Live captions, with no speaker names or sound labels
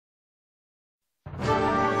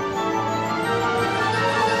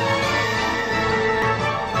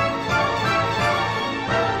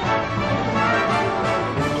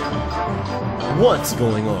What's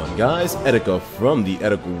going on, guys? Etika from the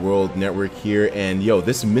Etika World Network here, and yo,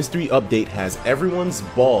 this mystery update has everyone's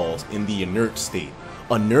balls in the inert state.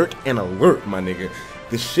 Inert and alert, my nigga.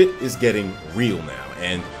 This shit is getting real now,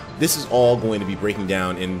 and this is all going to be breaking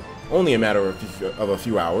down in only a matter of a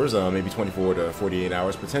few hours, maybe 24 to 48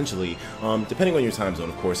 hours potentially, depending on your time zone,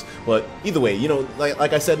 of course. But either way, you know,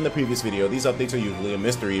 like I said in the previous video, these updates are usually a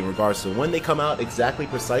mystery in regards to when they come out exactly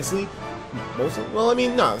precisely. Well, I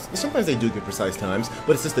mean, no, sometimes they do get precise times,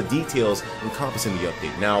 but it's just the details encompassing the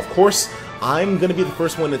update. Now, of course, I'm going to be the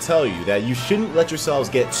first one to tell you that you shouldn't let yourselves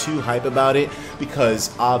get too hype about it,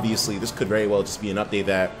 because obviously this could very well just be an update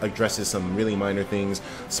that addresses some really minor things,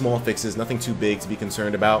 small fixes, nothing too big to be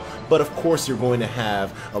concerned about, but of course you're going to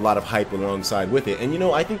have a lot of hype alongside with it. And you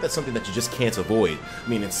know, I think that's something that you just can't avoid. I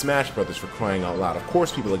mean, it's Smash Brothers, for crying out loud. Of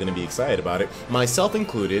course people are going to be excited about it, myself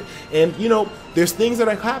included, and you know, there's things that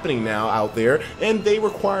are happening now out there, and they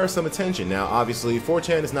require some attention. Now, obviously,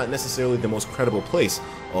 4chan is not necessarily the most credible place,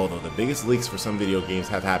 although the biggest leaks for some video games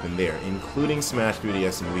have happened there, including Smash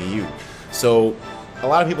 3DS and Wii U. So, a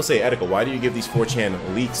lot of people say, Etika, why do you give these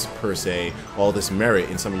 4chan leaks, per se, all this merit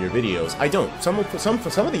in some of your videos? I don't. Some of the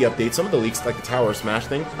updates, some of the leaks, like the Tower Smash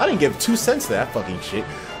thing, I didn't give 2 cents to that fucking shit,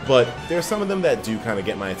 but there's some of them that do kind of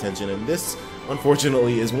get my attention, and this,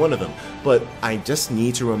 unfortunately, is one of them. But I just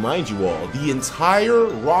need to remind you all, the entire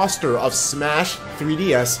roster of Smash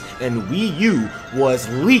 3DS and Wii U was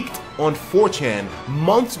leaked on 4chan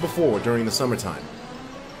months before during the summertime.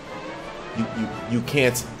 You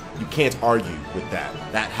can't argue with that.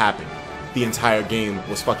 That happened. The entire game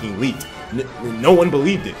was fucking leaked. No one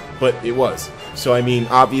believed it, but it was. So I mean,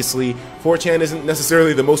 obviously, 4chan isn't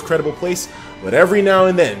necessarily the most credible place, but every now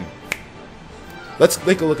and then, let's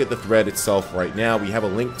take a look at the thread itself right now. We have a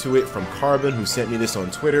link to it from Carbon, who sent me this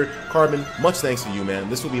on Twitter. Carbon, much thanks to you, man.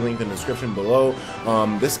 This will be linked in the description below.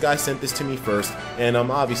 This guy sent this to me first, and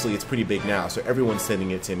obviously it's pretty big now, so everyone's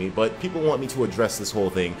sending it to me, but people want me to address this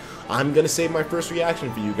whole thing. I'm going to save my first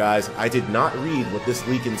reaction for you guys. I did not read what this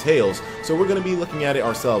leak entails, so we're going to be looking at it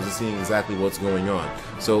ourselves and seeing exactly what's going on.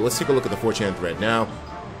 So let's take a look at the 4chan thread now.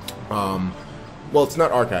 Well, it's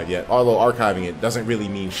not archived yet, although archiving it doesn't really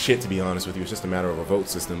mean shit, to be honest with you. It's just a matter of a vote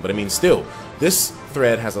system. But I mean, still, this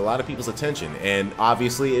thread has a lot of people's attention, and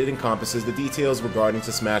obviously it encompasses the details regarding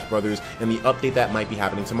to Smash Brothers and the update that might be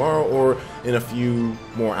happening tomorrow or in a few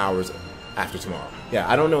more hours after tomorrow. Yeah,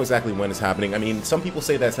 I don't know exactly when it's happening. I mean, some people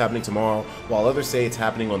say that's happening tomorrow, while others say it's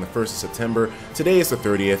happening on the 1st of September. Today is the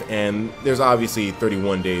 30th, and there's obviously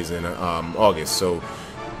 31 days in August, so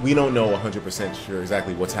we don't know 100% sure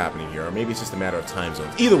exactly what's happening here, or maybe it's just a matter of time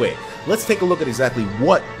zones. Either way, let's take a look at exactly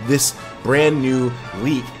what this brand new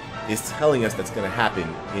leak is telling us that's going to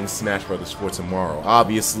happen in Smash Brothers for tomorrow.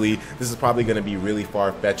 Obviously, this is probably going to be really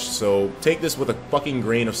far-fetched, so take this with a fucking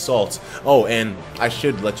grain of salt. Oh, and I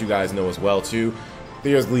should let you guys know as well, too,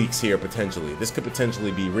 there's leaks here, potentially. This could potentially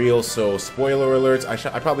be real, so spoiler alerts.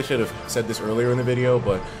 I probably should have said this earlier in the video,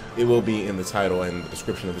 but it will be in the title and the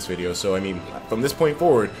description of this video. So, I mean, from this point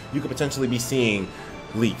forward, you could potentially be seeing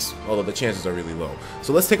leaks, although the chances are really low.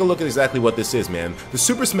 So let's take a look at exactly what this is, man. The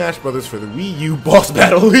Super Smash Brothers for the Wii U boss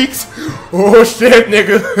battle leaks. Oh, shit,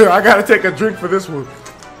 nigga. I gotta take a drink for this one.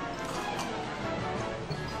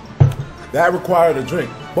 That required a drink.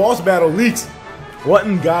 Boss battle leaks. What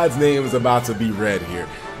in God's name is about to be read here?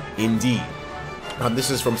 Indeed.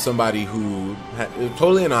 This is from somebody who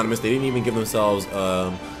totally anonymous. They didn't even give themselves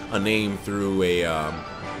a name through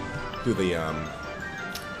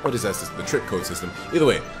what is that system? The trick code system. Either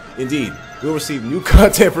way, indeed, we'll receive new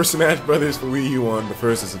content for Smash Brothers for Wii U on the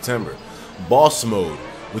 1st of September. Boss mode,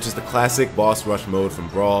 which is the classic boss rush mode from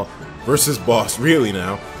Brawl versus Boss, really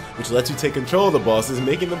now, which lets you take control of the bosses,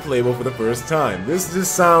 making them playable for the first time. This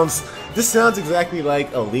sounds exactly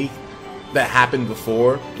like a leak that happened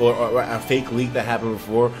before, or a fake leak that happened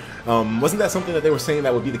before. Wasn't that something that they were saying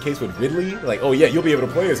that would be the case with Ridley? Like, oh yeah, you'll be able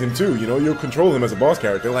to play as him too, you know, you'll control him as a boss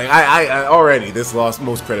character. Like, I already, this lost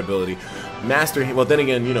most credibility. Well, then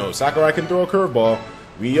again, you know, Sakurai can throw a curveball.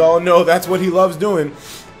 We all know that's what he loves doing.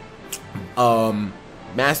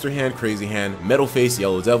 Master Hand, Crazy Hand, Metal Face,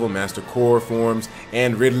 Yellow Devil, Master Core forms,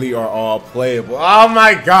 and Ridley are all playable. Oh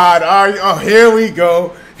my god, oh, here we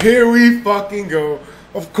go. Here we fucking go.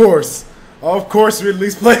 Of course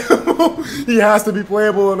Ridley's playable. He has to be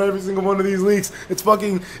playable in every single one of these leaks.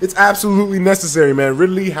 It's absolutely necessary, man.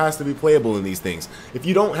 Ridley has to be playable in these things. If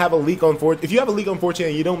you don't have a leak on 4chan, if you have a leak on 4chan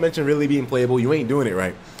and you don't mention Ridley being playable, you ain't doing it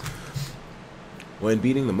right. When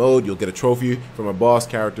beating the mode, you'll get a trophy from a boss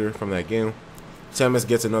character from that game. Samus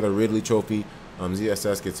gets another Ridley trophy.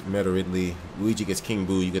 ZSS gets Meta Ridley. Luigi gets King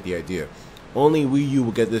Boo. You get the idea. Only Wii U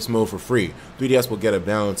will get this mode for free. 3DS will get a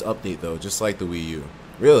balance update though, just like the Wii U.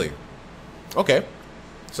 Really? Okay.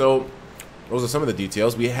 So those are some of the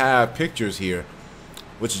details. We have pictures here,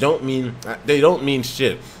 which don't mean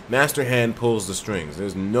shit. Master Hand pulls the strings.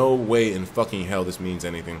 There's no way in fucking hell this means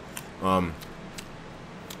anything.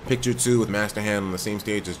 Picture 2 with Master Hand on the same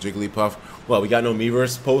stage as Jigglypuff. Well, we got no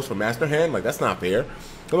Miiverse post for Master Hand? Like, that's not fair.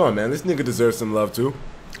 Come on, man. This nigga deserves some love, too.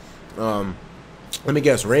 Let me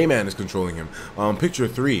guess. Rayman is controlling him. Picture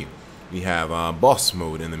 3, we have boss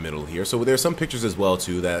mode in the middle here. So there's some pictures as well,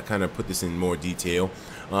 too, that kind of put this in more detail.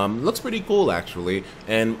 Looks pretty cool, actually.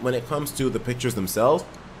 And when it comes to the pictures themselves,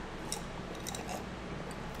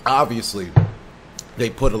 obviously, they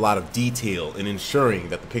put a lot of detail in ensuring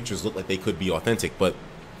that the pictures look like they could be authentic. But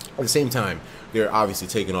at the same time, they're obviously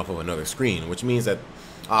taken off of another screen, which means that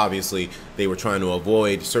obviously they were trying to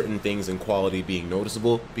avoid certain things in quality being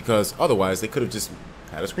noticeable, because otherwise they could have just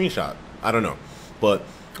had a screenshot. I don't know. But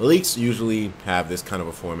leaks usually have this kind of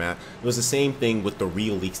a format. It was the same thing with the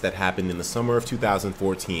real leaks that happened in the summer of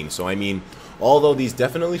 2014. So I mean, although these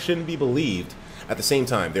definitely shouldn't be believed, at the same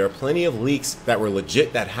time, there are plenty of leaks that were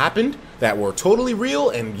legit, that happened, that were totally real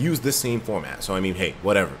and used this same format. So I mean, hey,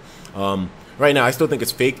 whatever. Right now, I still think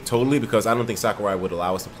it's fake, totally, because I don't think Sakurai would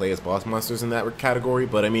allow us to play as boss monsters in that category.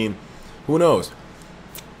 But I mean, who knows?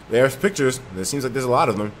 There's pictures. It seems like there's a lot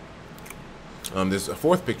of them. There's a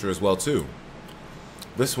fourth picture as well, too.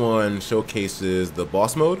 This one showcases the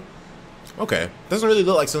boss mode. Okay. Doesn't really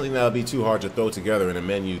look like something that would be too hard to throw together in a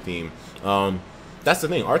menu theme. That's the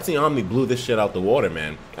thing. Artsy Omni blew this shit out the water,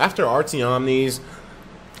 man. After Artsy Omni's...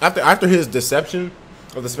 After his deception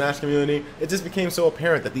of the Smash community, it just became so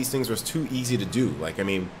apparent that these things were too easy to do. Like, I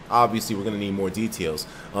mean, obviously we're going to need more details.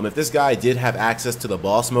 If this guy did have access to the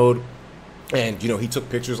boss mode, and, you know, he took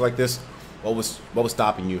pictures like this, what was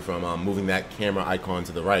stopping you from moving that camera icon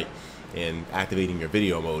to the right and activating your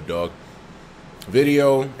video mode, dog?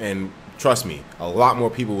 Video, and trust me, a lot more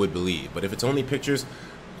people would believe. But if it's only pictures,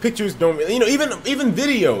 pictures don't really, you know, even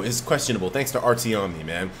video is questionable thanks to Artsy Omni,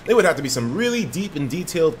 man. It would have to be some really deep and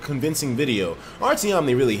detailed, convincing video. Artsy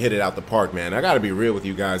Omni really hit it out the park, man. I gotta be real with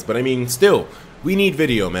you guys, but I mean, still, we need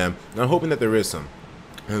video, man. And I'm hoping that there is some.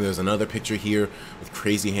 And there's another picture here with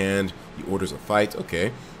Crazy Hand. He orders a fight,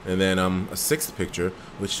 okay. And then a sixth picture,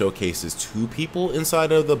 which showcases 2 people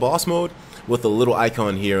inside of the boss mode, with a little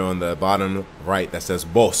icon here on the bottom right that says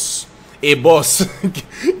boss. Hey, boss,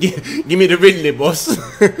 give me the Ridley, boss.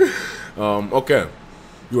 Okay.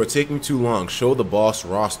 You are taking too long. Show the boss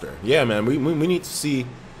roster. Yeah, man, we need to see.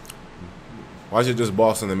 Why is it just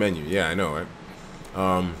boss on the menu? Yeah, I know,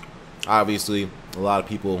 right? Obviously, a lot of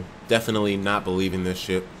people definitely not believing this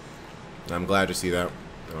shit. I'm glad to see that.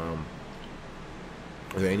 Are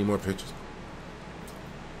there any more pictures?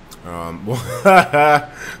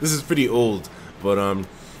 This is pretty old, but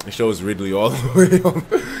it shows Ridley all the way on.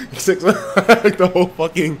 Like the whole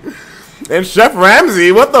fucking... And Chef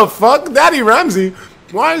Ramsay, what the fuck? Daddy Ramsay,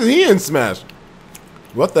 why is he in Smash?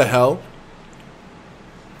 What the hell?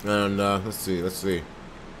 And let's see.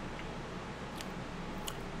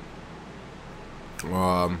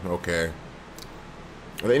 Okay.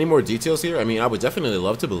 Are there any more details here? I mean, I would definitely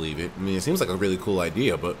love to believe it. I mean, it seems like a really cool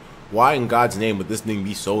idea, but why in God's name would this thing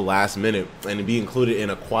be so last minute and be included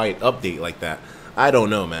in a quiet update like that? I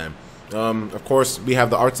don't know, man. Of course, we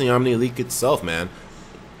have the Artsy Omni leak itself, man.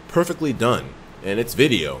 Perfectly done. And it's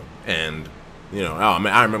video. And, you know, oh,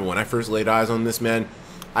 man, I remember when I first laid eyes on this, man.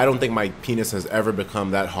 I don't think my penis has ever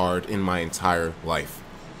become that hard in my entire life.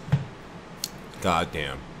 God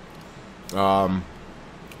damn.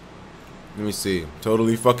 Let me see.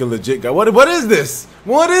 Totally fucking legit guy. What is this?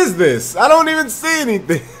 What is this? I don't even see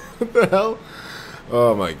anything. What the hell?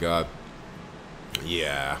 Oh my god.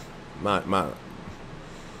 Yeah. My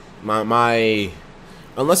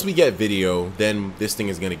unless we get video, then this thing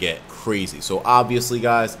is gonna get crazy. So obviously,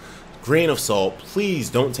 guys, grain of salt. Please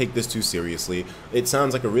don't take this too seriously. It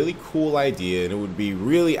sounds like a really cool idea, and it would be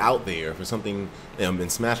really out there for something in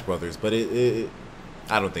Smash Brothers. But I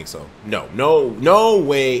don't think so. No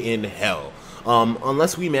way in hell.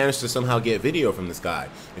 Unless we manage to somehow get video from this guy.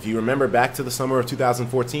 If you remember back to the summer of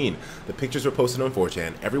 2014, the pictures were posted on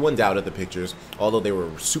 4chan. Everyone doubted the pictures, although they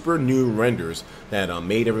were super new renders that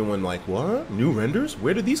made everyone like, what? New renders?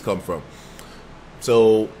 Where did these come from?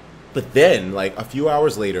 So, but then, like a few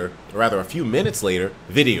hours later, or rather a few minutes later,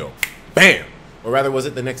 video. Bam! Or rather, was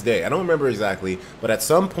it the next day? I don't remember exactly, but at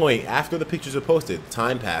some point after the pictures were posted,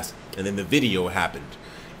 time passed, and then the video happened.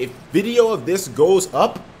 If video of this goes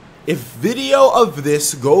up, within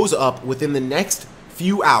the next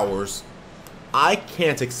few hours, I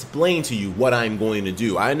can't explain to you what I'm going to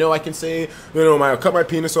do. I know I can say, I'll cut my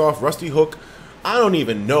penis off, Rusty Hook. I don't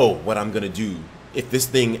even know what I'm going to do if this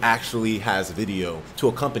thing actually has video to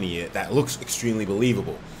accompany it that looks extremely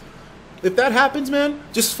believable. If that happens, man,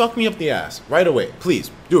 just fuck me up the ass right away.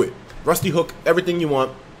 Please, do it. Rusty Hook, everything you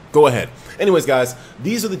want. Go ahead. Anyways, guys,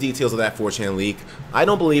 these are the details of that 4chan leak. I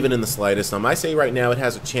don't believe it in the slightest. I say right now it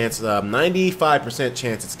has a chance, 95%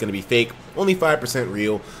 chance it's going to be fake, only 5%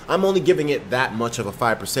 real. I'm only giving it that much of a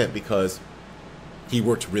 5% because he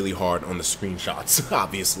worked really hard on the screenshots,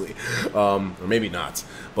 obviously. Or maybe not.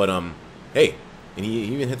 But, hey, and he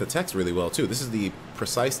even hit the text really well, too. This is the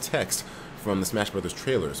precise text from the Smash Brothers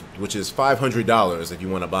trailers, which is $500 if you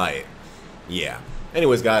want to buy it. Yeah.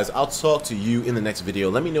 Anyways, guys, I'll talk to you in the next video.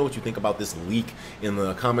 Let me know what you think about this leak in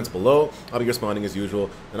the comments below. I'll be responding as usual,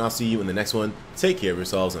 and I'll see you in the next one. Take care of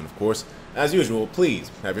yourselves, and of course, as usual, please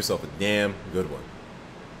have yourself a damn good one.